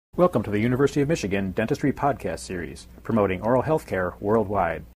Welcome to the University of Michigan Dentistry Podcast Series, promoting oral health care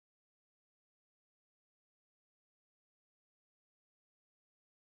worldwide.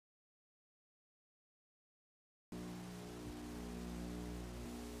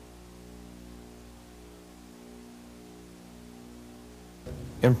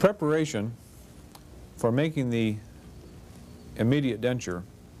 In preparation for making the immediate denture,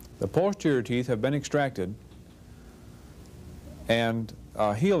 the posterior teeth have been extracted and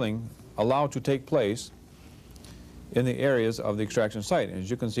healing allowed to take place in the areas of the extraction site.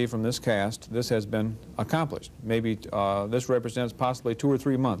 As you can see from this cast, this has been accomplished. Maybe this represents possibly 2 or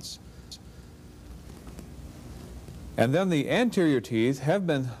 3 months. And then the anterior teeth have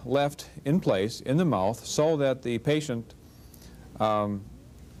been left in place in the mouth so that the patient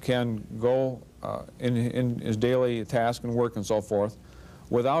can go in his daily task and work and so forth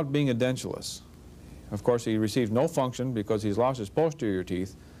without being edentulous. Of course, he receives no function because he's lost his posterior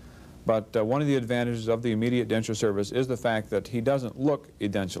teeth, but one of the advantages of the immediate denture service is the fact that he doesn't look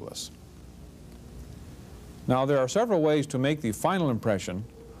edentulous. Now, there are several ways to make the final impression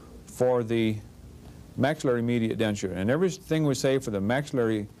for the maxillary immediate denture, and everything we say for the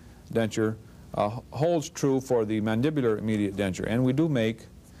maxillary denture holds true for the mandibular immediate denture, and we do make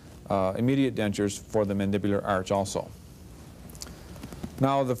immediate dentures for the mandibular arch also.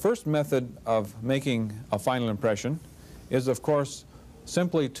 Now, the first method of making a final impression is, of course,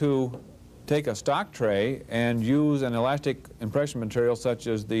 simply to take a stock tray and use an elastic impression material such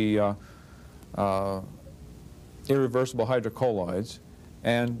as the irreversible hydrocolloids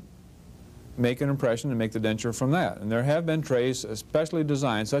and make an impression and make the denture from that. And there have been trays especially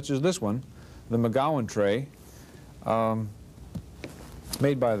designed, such as this one, the McGowan tray,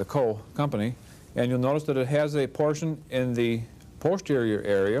 made by the company, and you'll notice that it has a portion in the posterior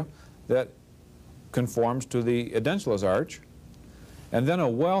area that conforms to the edentulous arch, and then a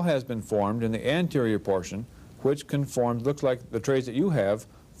well has been formed in the anterior portion which conforms, looks like the trays that you have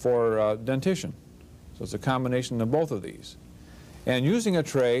for dentition. So it's a combination of both of these. And using a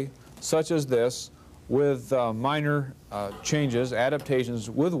tray such as this with minor changes, adaptations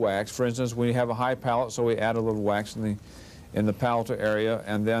with wax, for instance, we have a high palate, so we add a little wax in the palatal area,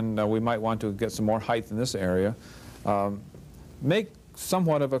 and then we might want to get some more height in this area. Make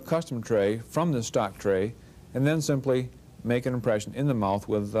somewhat of a custom tray from this stock tray, and then simply make an impression in the mouth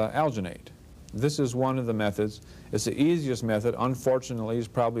with alginate. This is one of the methods. It's the easiest method. Unfortunately, it's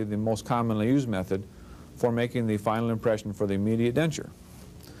probably the most commonly used method for making the final impression for the immediate denture.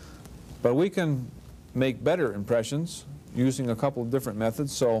 But we can make better impressions using a couple of different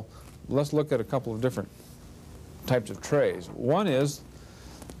methods, so let's look at a couple of different types of trays. One is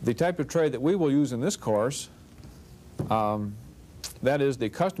the type of tray that we will use in this course. That is the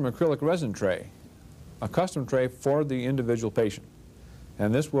custom acrylic resin tray, a custom tray for the individual patient.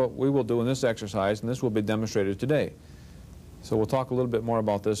 And this we will do in this exercise, and this will be demonstrated today. So we'll talk a little bit more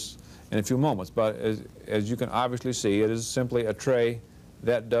about this in a few moments, but as you can obviously see, it is simply a tray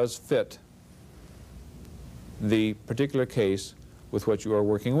that does fit the particular case with what you are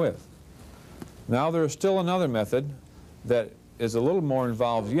working with. Now, there is still another method that is a little more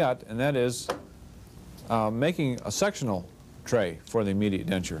involved yet, and that is making a sectional tray for the immediate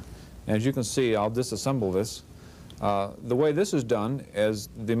denture. And as you can see, I'll disassemble this. The way this is done is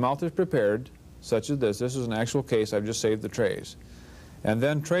the mouth is prepared, such as this. This is an actual case. I've just saved the trays. And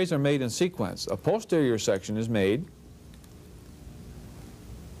then trays are made in sequence. A posterior section is made,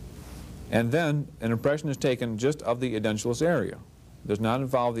 and then an impression is taken just of the edentulous area. It does not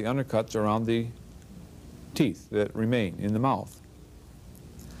involve the undercuts around the teeth that remain in the mouth.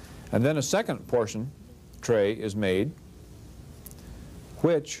 And then a second portion tray is made,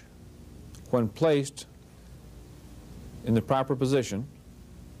 which, when placed in the proper position,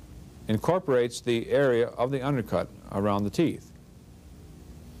 incorporates the area of the undercut around the teeth.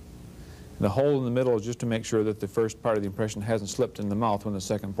 The hole in the middle is just to make sure that the first part of the impression hasn't slipped in the mouth when the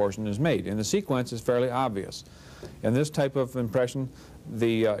second portion is made. And the sequence is fairly obvious. In this type of impression,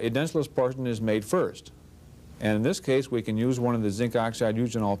 the edentulous portion is made first. And in this case, we can use one of the zinc oxide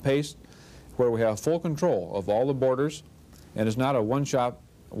eugenol paste where we have full control of all the borders, and it's not a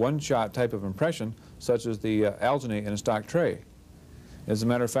one-shot type of impression such as the alginate in a stock tray. As a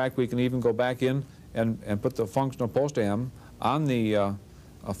matter of fact, we can even go back in and put the functional post-am on the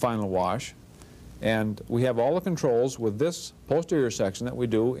final wash, and we have all the controls with this posterior section that we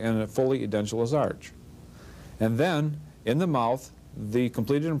do in a fully edentulous arch. And then, in the mouth, the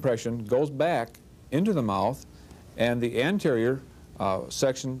completed impression goes back into the mouth, and the anterior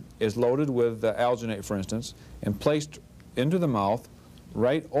section is loaded with alginate, for instance, and placed into the mouth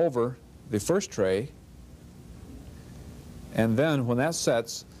right over the first tray, and then when that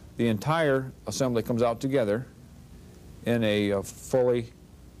sets, the entire assembly comes out together in a fully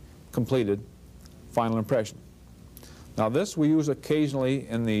completed final impression. Now this we use occasionally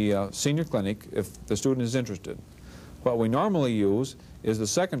in the senior clinic if the student is interested. What we normally use is the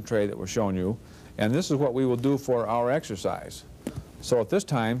second tray that we're showing you, and this is what we will do for our exercise. So at this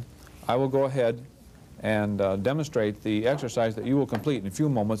time I will go ahead and demonstrate the exercise that you will complete in a few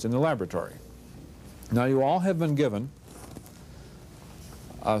moments in the laboratory. Now you all have been given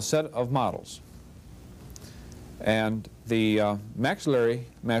a set of models, and the maxillary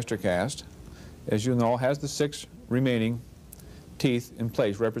master cast, as you know, has the 6 remaining teeth in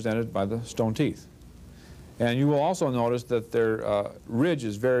place represented by the stone teeth. And you will also notice that their ridge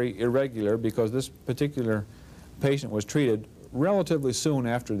is very irregular because this particular patient was treated relatively soon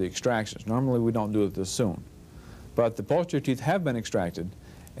after the extractions. Normally we don't do it this soon. But the posterior teeth have been extracted,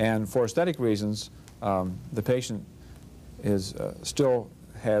 and for aesthetic reasons the patient is still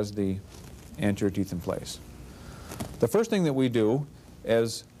has the anterior teeth in place. The first thing that we do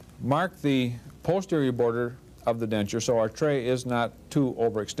is mark the posterior border of the denture so our tray is not too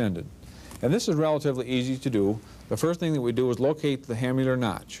overextended. And this is relatively easy to do. The first thing that we do is locate the hamular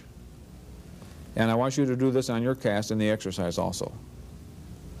notch. And I want you to do this on your cast in the exercise also.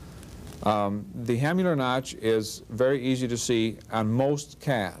 The hamular notch is very easy to see on most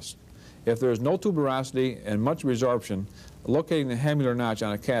casts. If there is no tuberosity and much resorption, locating the hamular notch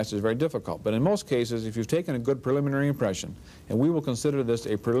on a cast is very difficult. But in most cases, if you've taken a good preliminary impression, and we will consider this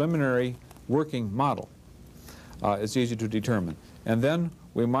a preliminary working model, it's easy to determine. And then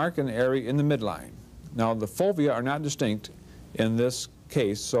we mark an area in the midline. Now the fovea are not distinct in this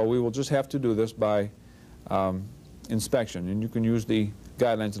case, so we will just have to do this by inspection, and you can use the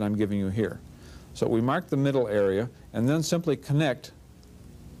guidelines that I'm giving you here. So we mark the middle area and then simply connect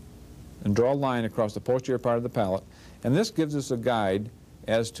and draw a line across the posterior part of the palate, and this gives us a guide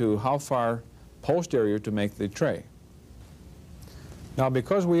as to how far posterior to make the tray. Now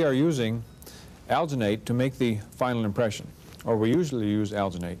because we are using alginate to make the final impression, or we usually use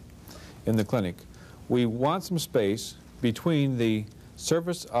alginate in the clinic, we want some space between the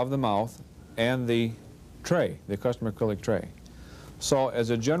surface of the mouth and the tray, the custom acrylic tray. So as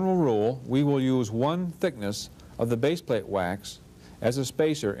a general rule, we will use 1 thickness of the base plate wax as a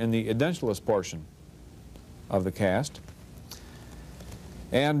spacer in the edentulous portion of the cast.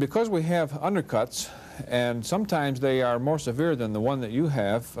 And because we have undercuts, and sometimes they are more severe than the one that you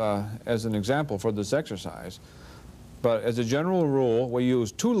have as an example for this exercise, but as a general rule we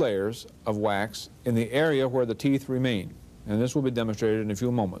use 2 layers of wax in the area where the teeth remain. And this will be demonstrated in a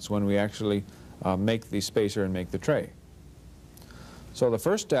few moments when we actually make the spacer and make the tray. So the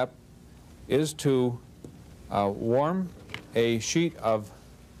first step is to warm a sheet of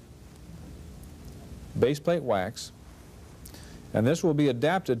base plate wax, and this will be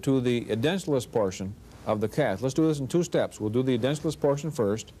adapted to the edentulous portion of the cast. Let's do this in 2 steps. We'll do the edentulous portion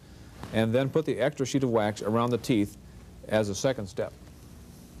first, and then put the extra sheet of wax around the teeth as a second step.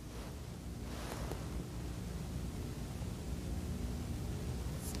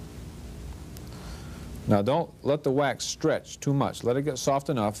 Now don't let the wax stretch too much. Let it get soft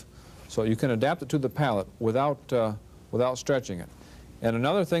enough so you can adapt it to the palate without stretching it. And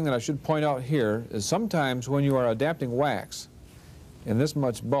another thing that I should point out here is sometimes when you are adapting wax in this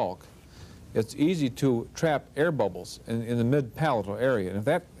much bulk, it's easy to trap air bubbles in the mid-palatal area. And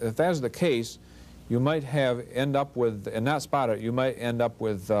if that is the case, you might end up with, and not spot it, you might end up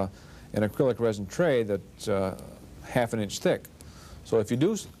with an acrylic resin tray that's ½ inch thick. So if you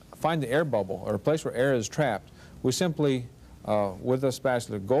do find the air bubble or a place where air is trapped, we simply, with a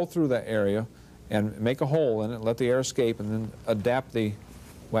spatula, go through that area and make a hole in it, let the air escape, and then adapt the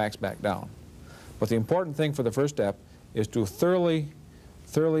wax back down. But the important thing for the first step is to thoroughly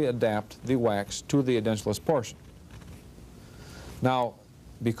adapt the wax to the edentulous portion. Now,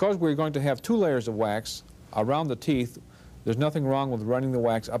 because we're going to have 2 layers of wax around the teeth, there's nothing wrong with running the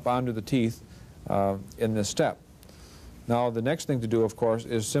wax up onto the teeth in this step. Now, the next thing to do, of course,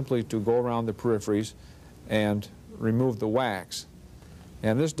 is simply to go around the peripheries and remove the wax.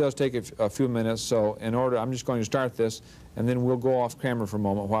 And this does take a few minutes, so in order, I'm just going to start this, and then we'll go off camera for a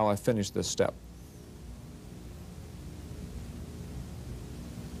moment while I finish this step.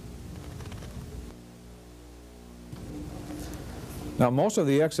 Now, most of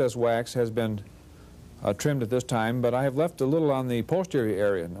the excess wax has been trimmed at this time, but I have left a little on the posterior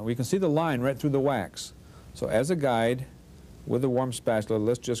area. Now, we can see the line right through the wax. So as a guide, with a warm spatula,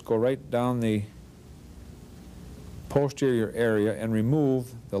 let's just go right down the posterior area and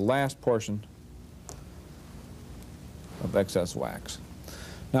remove the last portion of excess wax.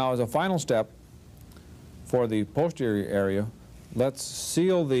 Now, as a final step for the posterior area, let's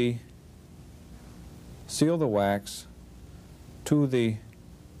seal the wax to the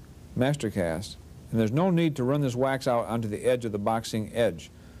master cast. And there's no need to run this wax out onto the edge of the boxing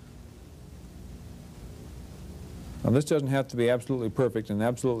edge. Now this doesn't have to be absolutely perfect and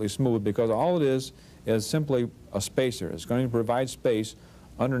absolutely smooth, because all it is simply a spacer. It's going to provide space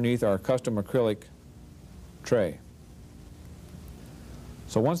underneath our custom acrylic tray.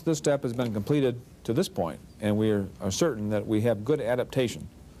 So once this step has been completed to this point, and we are certain that we have good adaptation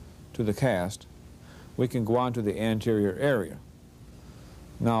to the cast, we can go on to the anterior area.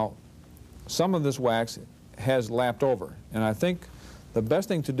 Now, some of this wax has lapped over, and I think the best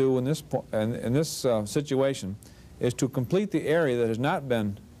thing to do in this situation is to complete the area that has not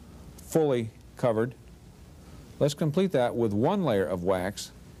been fully covered. Let's complete that with one layer of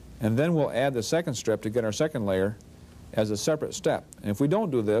wax, and then we'll add the second strip to get our second layer as a separate step. And if we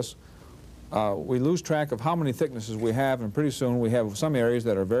don't do this, we lose track of how many thicknesses we have, and pretty soon we have some areas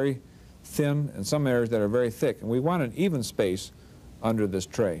that are very thin and some areas that are very thick, and we want an even space under this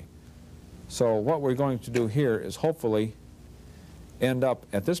tray. So what we're going to do here is hopefully end up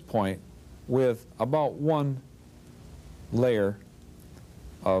at this point with about one layer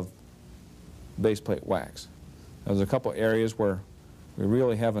of base plate wax. There's a couple areas where we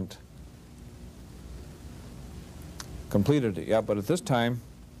really haven't completed it yet, but at this time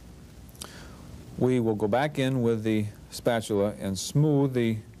we will go back in with the spatula and smooth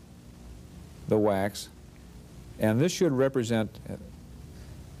the wax, and this should represent,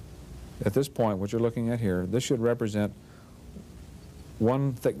 at this point, what you're looking at here, this should represent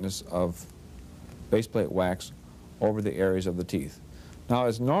one thickness of base plate wax over the areas of the teeth. Now,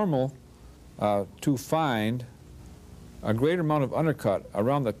 it's normal to find a greater amount of undercut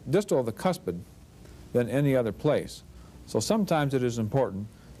around the distal of the cuspid than any other place. So sometimes it is important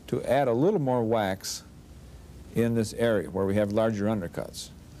to add a little more wax in this area where we have larger undercuts.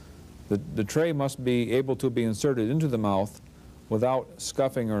 The tray must be able to be inserted into the mouth without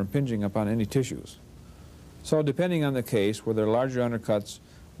scuffing or impinging upon any tissues. So depending on the case, where there are larger undercuts,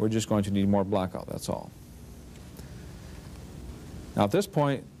 we're just going to need more blockout, that's all. Now at this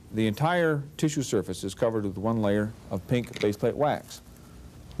point, the entire tissue surface is covered with one layer of pink base plate wax.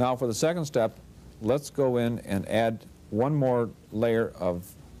 Now for the second step, let's go in and add one more layer of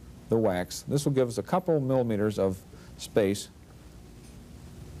the wax. This will give us a couple millimeters of space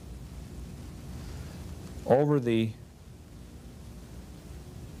over the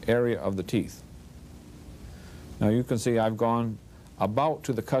area of the teeth. Now you can see I've gone about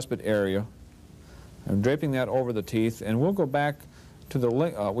to the cuspid area. I'm draping that over the teeth, and we'll go back to the,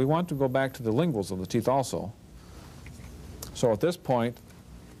 we want to go back to the linguals of the teeth also. So at this point,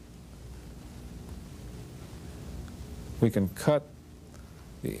 we can cut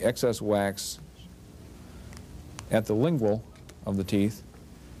the excess wax at the lingual of the teeth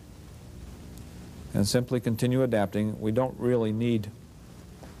and simply continue adapting. We don't really need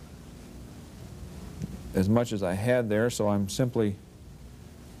as much as I had there, so I'm simply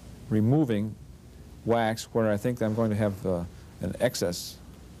removing wax where I think I'm going to have an excess.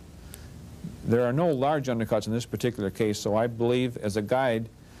 There are no large undercuts in this particular case, so I believe as a guide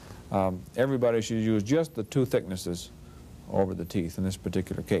everybody should use just the two thicknesses over the teeth in this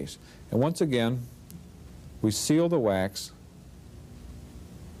particular case. And once again, we seal the wax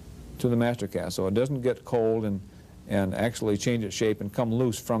to the master cast so it doesn't get cold and actually change its shape and come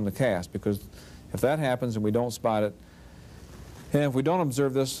loose from the cast, because if that happens and we don't spot it, and if we don't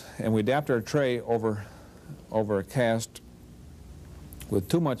observe this and we adapt our tray over a cast with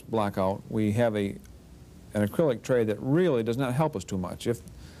too much blockout, we have an acrylic tray that really does not help us too much. If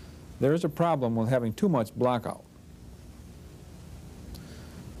there is a problem with having too much blockout.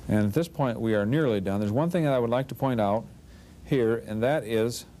 And at this point we are nearly done. There's one thing that I would like to point out here, and that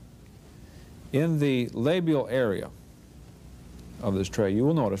is in the labial area of this tray, you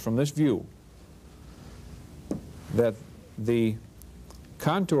will notice from this view that the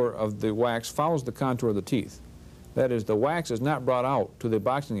contour of the wax follows the contour of the teeth. That is, the wax is not brought out to the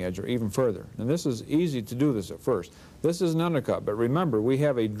boxing edge or even further. And this is easy to do this at first. This is an undercut, but remember, we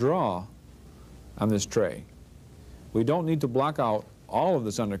have a draw on this tray. We don't need to block out all of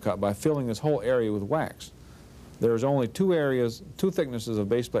this undercut by filling this whole area with wax. There's only two areas, two thicknesses of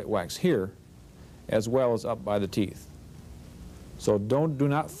base plate wax here, as well as up by the teeth. So do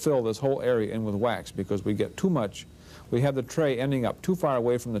not fill this whole area in with wax, because we get too much. We have the tray ending up too far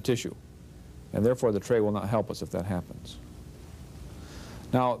away from the tissue, and therefore the tray will not help us if that happens.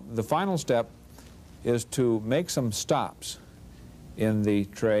 Now the final step is to make some stops in the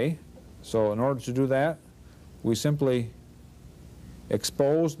tray. So in order to do that, we simply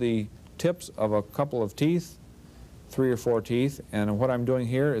expose the tips of a couple of teeth 3 or 4 teeth, and what I'm doing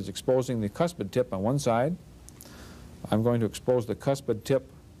here is exposing the cuspid tip on one side. I'm going to expose the cuspid tip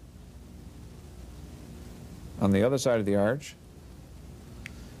on the other side of the arch.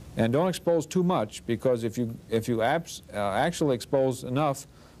 And don't expose too much, because if you actually expose enough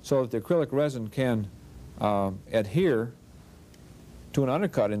so that the acrylic resin can adhere to an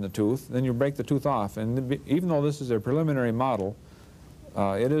undercut in the tooth, then you break the tooth off. And even though this is a preliminary model,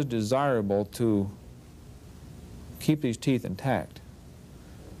 it is desirable to keep these teeth intact.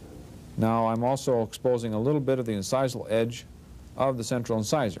 Now I'm also exposing a little bit of the incisal edge of the central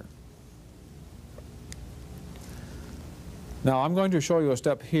incisor. Now I'm going to show you a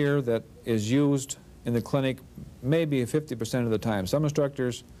step here that is used in the clinic maybe 50% of the time. Some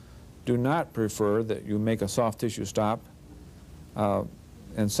instructors do not prefer that you make a soft tissue stop,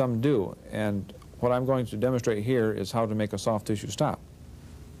 and some do. And what I'm going to demonstrate here is how to make a soft tissue stop.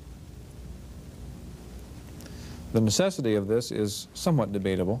 The necessity of this is somewhat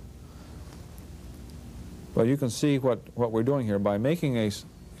debatable, but you can see what we're doing here by making a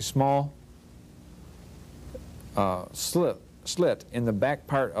small slit in the back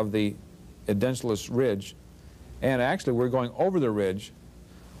part of the edentulous ridge, and actually we're going over the ridge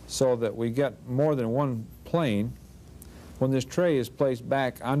so that we get more than one plane. When this tray is placed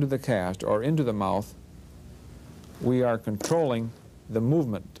back onto the cast or into the mouth, we are controlling the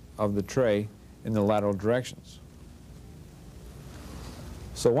movement of the tray in the lateral directions.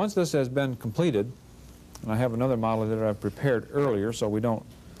 So once this has been completed, and I have another model that I've prepared earlier so we don't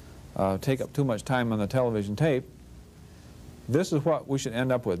take up too much time on the television tape, this is what we should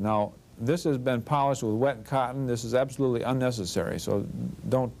end up with. Now, this has been polished with wet cotton. This is absolutely unnecessary, so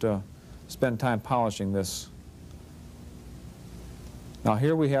don't spend time polishing this. Now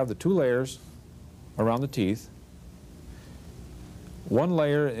here we have the 2 layers around the teeth, 1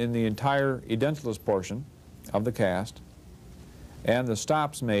 layer in the entire edentulous portion of the cast, and the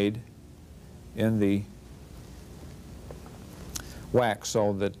stops made in the wax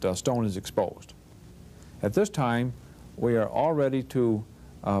so that stone is exposed. At this time, we are all ready to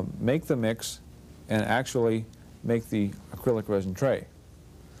make the mix and actually make the acrylic resin tray.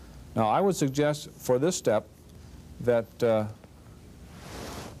 Now I would suggest for this step that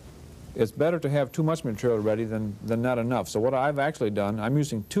it's better to have too much material ready than not enough. So what I've actually done, I'm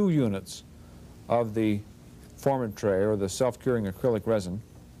using 2 units of the formant tray, or the self-curing acrylic resin.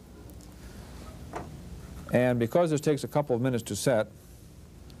 And because this takes a couple of minutes to set,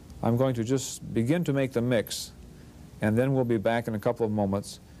 I'm going to just begin to make the mix, and then we'll be back in a couple of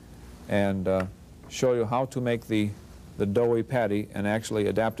moments and show you how to make the doughy patty and actually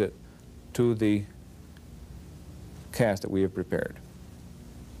adapt it to the cast that we have prepared.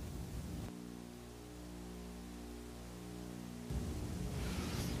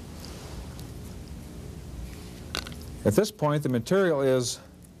 At this point, the material is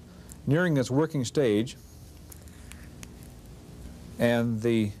nearing its working stage, and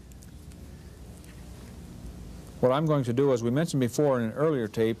what I'm going to do, as we mentioned before in an earlier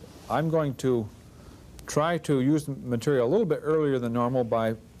tape, I'm going to try to use the material a little bit earlier than normal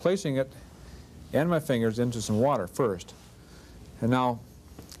by placing it and my fingers into some water first. And now,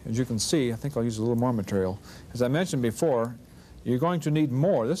 as you can see, I think I'll use a little more material. As I mentioned before, you're going to need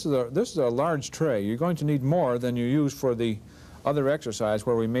more. This is a large tray. You're going to need more than you used for the other exercise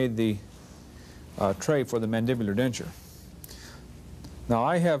where we made the tray for the mandibular denture. Now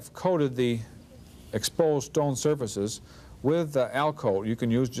I have coated the exposed stone surfaces with Alcoat. You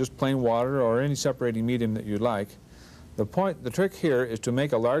can use just plain water or any separating medium that you'd like. The trick here is to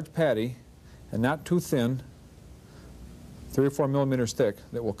make a large patty and not too thin, 3 or 4 millimeters thick,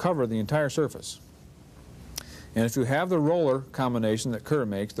 that will cover the entire surface. And if you have the roller combination that Kerr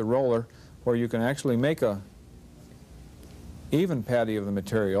makes, the roller where you can actually make a even patty of the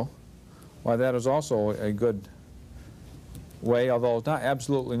material, why, that is also a good way, although it's not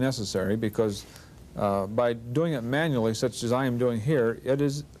absolutely necessary, because by doing it manually, such as I am doing here, it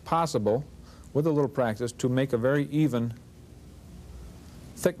is possible, with a little practice, to make a very even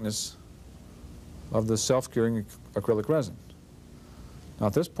thickness of the self-curing acrylic resin. Now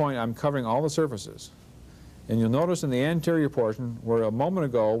at this point, I'm covering all the surfaces. And you'll notice in the anterior portion, where a moment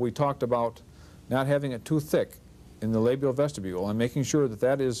ago we talked about not having it too thick in the labial vestibule, I'm making sure that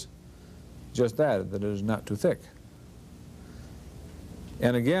that is just that it is not too thick.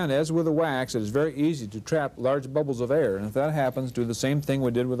 And again, as with the wax, it is very easy to trap large bubbles of air. And if that happens, do the same thing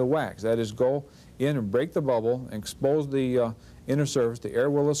we did with the wax. That is, go in and break the bubble, and expose the inner surface, the air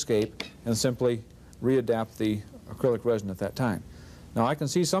will escape, and simply readapt the acrylic resin at that time. Now I can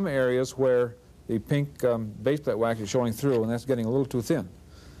see some areas where the pink base plate wax is showing through, and that's getting a little too thin.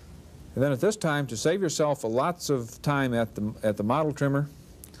 And then at this time, to save yourself lots of time at the model trimmer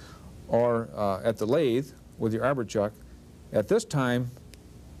or at the lathe with your arbor chuck, at this time,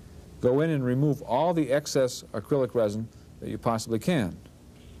 go in and remove all the excess acrylic resin that you possibly can.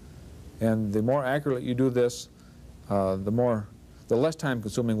 And the more accurately you do this, the less time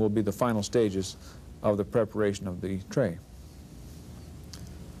consuming will be the final stages of the preparation of the tray.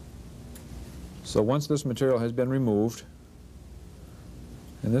 So once this material has been removed,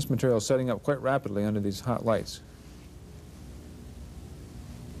 and this material is setting up quite rapidly under these hot lights.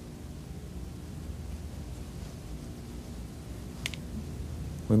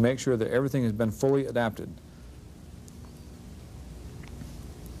 We make sure that everything has been fully adapted.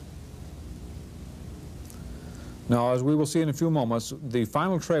 Now, as we will see in a few moments, the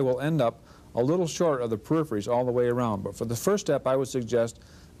final tray will end up a little short of the peripheries all the way around. But for the first step, I would suggest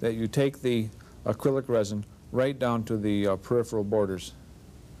that you take the acrylic resin right down to the peripheral borders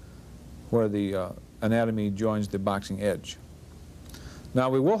where the anatomy joins the boxing edge. Now,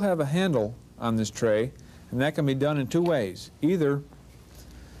 we will have a handle on this tray, and that can be done in two ways. Either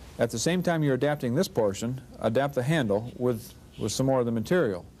at the same time you're adapting this portion, adapt the handle with some more of the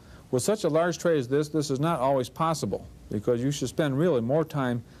material. With such a large tray as this is not always possible, because you should spend really more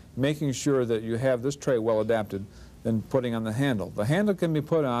time making sure that you have this tray well adapted than putting on the handle. The handle can be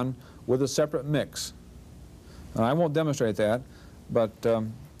put on with a separate mix. Now, I won't demonstrate that, but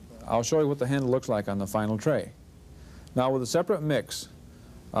I'll show you what the handle looks like on the final tray. Now, with a separate mix,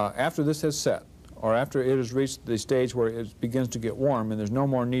 after this has set, or after it has reached the stage where it begins to get warm and there's no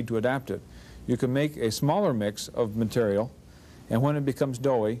more need to adapt it, you can make a smaller mix of material, and when it becomes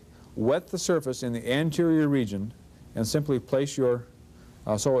doughy, wet the surface in the anterior region and simply place your,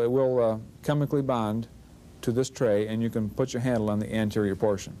 so it will chemically bond to this tray, and you can put your handle on the anterior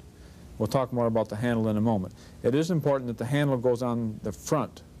portion. We'll talk more about the handle in a moment. It is important that the handle goes on the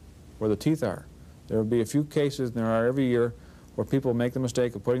front where the teeth are. There will be a few cases, and there are every year, where people make the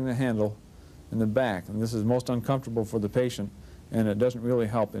mistake of putting the handle in the back, and this is most uncomfortable for the patient, and it doesn't really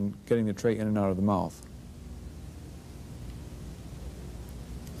help in getting the tray in and out of the mouth.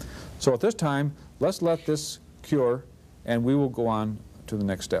 So at this time, let's let this cure, and we will go on to the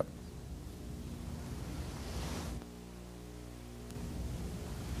next step.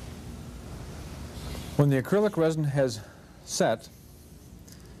 When the acrylic resin has set,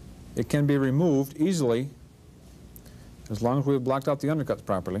 it can be removed easily as long as we've blocked out the undercuts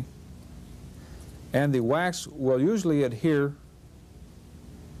properly. And the wax will usually adhere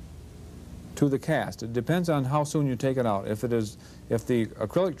to the cast. It depends on how soon you take it out. If the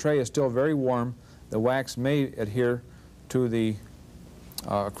acrylic tray is still very warm, the wax may adhere to the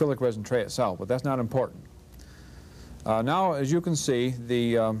acrylic resin tray itself, but that's not important. Now, as you can see,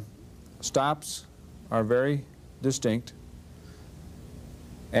 the stops are very distinct,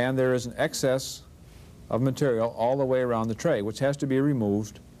 and there is an excess of material all the way around the tray, which has to be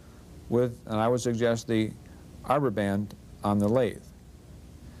removed with, and I would suggest, the arbor band on the lathe.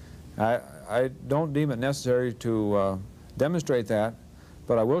 I don't deem it necessary to demonstrate that,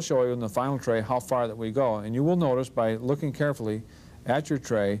 but I will show you in the final tray how far that we go. And you will notice by looking carefully at your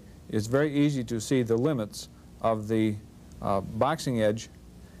tray, it's very easy to see the limits of the boxing edge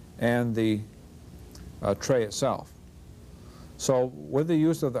and the tray itself. So with the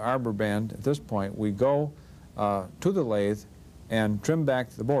use of the arbor band, at this point, we go to the lathe and trim back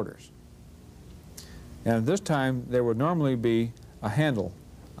the borders. And at this time, there would normally be a handle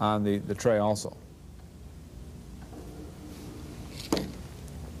on the tray also.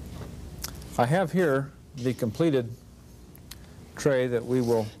 I have here the completed tray that we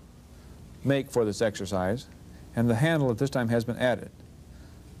will make for this exercise, and the handle at this time has been added.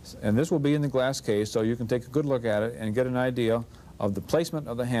 And this will be in the glass case, so you can take a good look at it and get an idea of the placement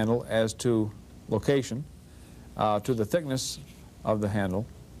of the handle as to location, to the thickness of the handle.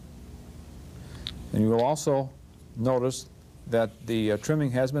 And you will also notice that the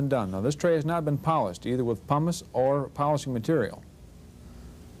trimming has been done. Now, this tray has not been polished, either with pumice or polishing material.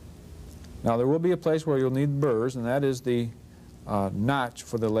 Now, there will be a place where you'll need burrs, and that is the notch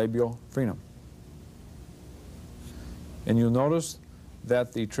for the labial frenum. And you'll notice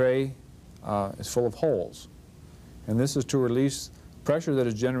that the tray is full of holes. And this is to release pressure that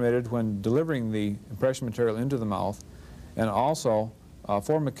is generated when delivering the impression material into the mouth, and also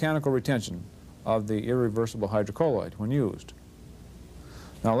for mechanical retention of the irreversible hydrocolloid when used.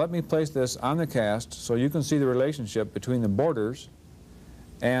 Now let me place this on the cast so you can see the relationship between the borders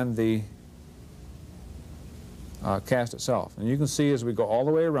and the cast itself. And you can see as we go all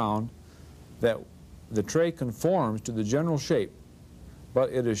the way around that the tray conforms to the general shape,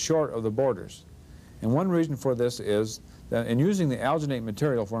 but it is short of the borders. And one reason for this is that in using the alginate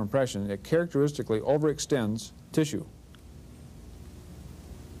material for impression, it characteristically overextends tissue.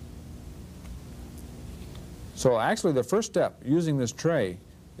 So actually the first step using this tray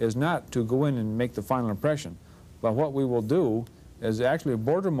is not to go in and make the final impression, but what we will do is actually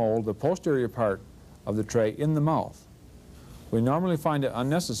border mold the posterior part of the tray in the mouth. We normally find it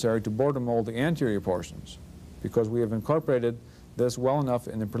unnecessary to border mold the anterior portions because we have incorporated this well enough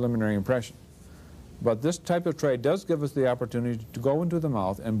in the preliminary impression. But this type of tray does give us the opportunity to go into the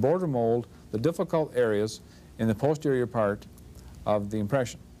mouth and border mold the difficult areas in the posterior part of the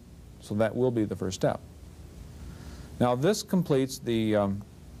impression. So that will be the first step. Now this completes the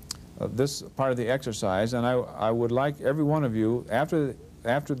this part of the exercise, and I would like every one of you, after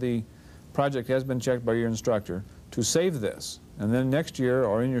the project has been checked by your instructor, to save this. And then next year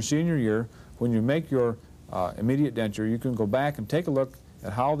or in your senior year, when you make your immediate denture, you can go back and take a look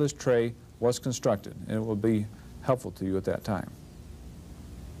at how this tray was constructed, and it will be helpful to you at that time.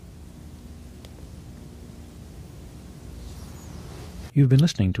 You've been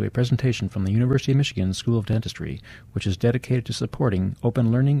listening to a presentation from the University of Michigan School of Dentistry, which is dedicated to supporting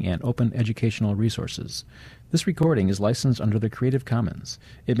open learning and open educational resources. This recording is licensed under the Creative Commons.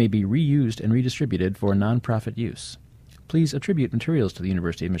 It may be reused and redistributed for nonprofit use. Please attribute materials to the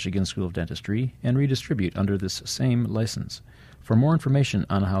University of Michigan School of Dentistry and redistribute under this same license. For more information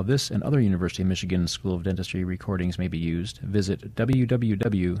on how this and other University of Michigan School of Dentistry recordings may be used, visit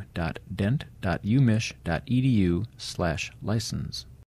www.dent.umich.edu/license.